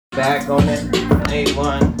Back on it,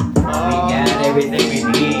 A1. We got everything we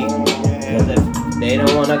need. Cause if they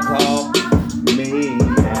don't wanna call me,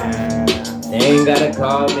 they ain't gotta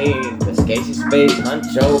call me. Cause Casey Space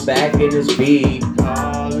Huncho back in his beat.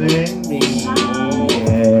 Calling me,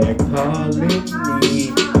 yeah, calling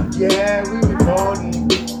me. Yeah, we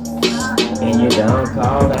recording. And you don't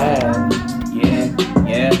call back.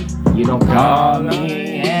 Yeah, you don't call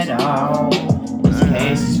me at all. It's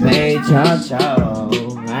Casey Space Huncho.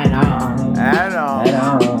 At all.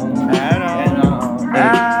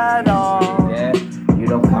 Yeah, you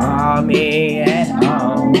don't call me at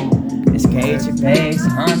all. It's Casey Space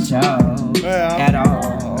Huncho. At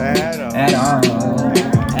all.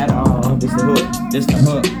 This the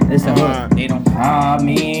hook. They don't call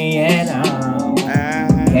me at all.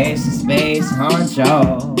 Casey Space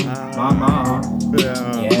Huncho. Mama.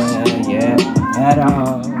 Yeah, at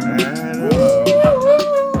all.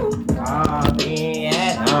 Call me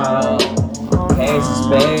at all. Casey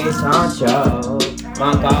Space Huncho.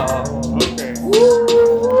 My call.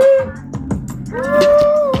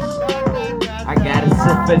 I got a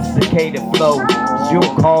sophisticated flow. You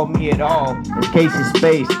don't call me at all. It's Casey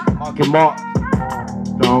Space. Mark and Mark.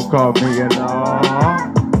 Don't call me at all.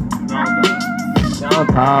 Don't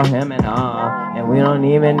call him at all. And we don't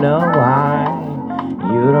even know why.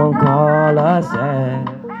 You don't call us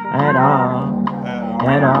at all.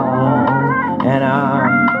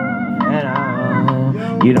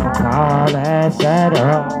 You don't call us at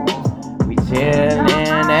all. We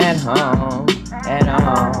chillin' at home.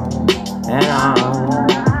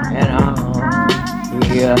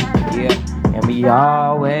 Yeah. And we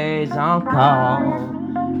always on call.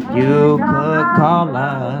 You could call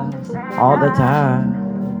us all the time.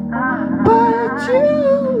 But you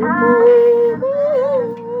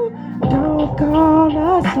don't call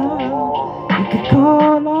us up. You can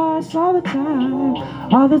call us all the time.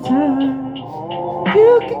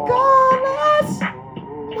 You can call us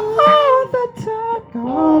all the time.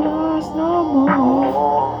 Call us no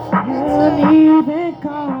more. You don't even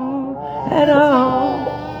call at all.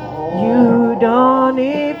 You don't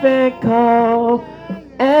even call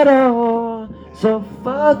at all. So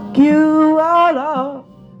fuck you all up.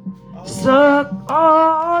 Suck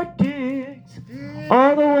our dicks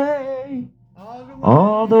all the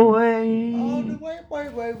way.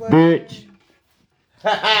 Wait. Bitch.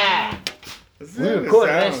 We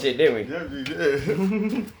recorded that shit, didn't we? Yeah, we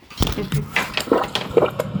did.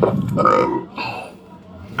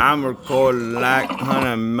 I'm recording like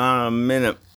 100 miles a minute.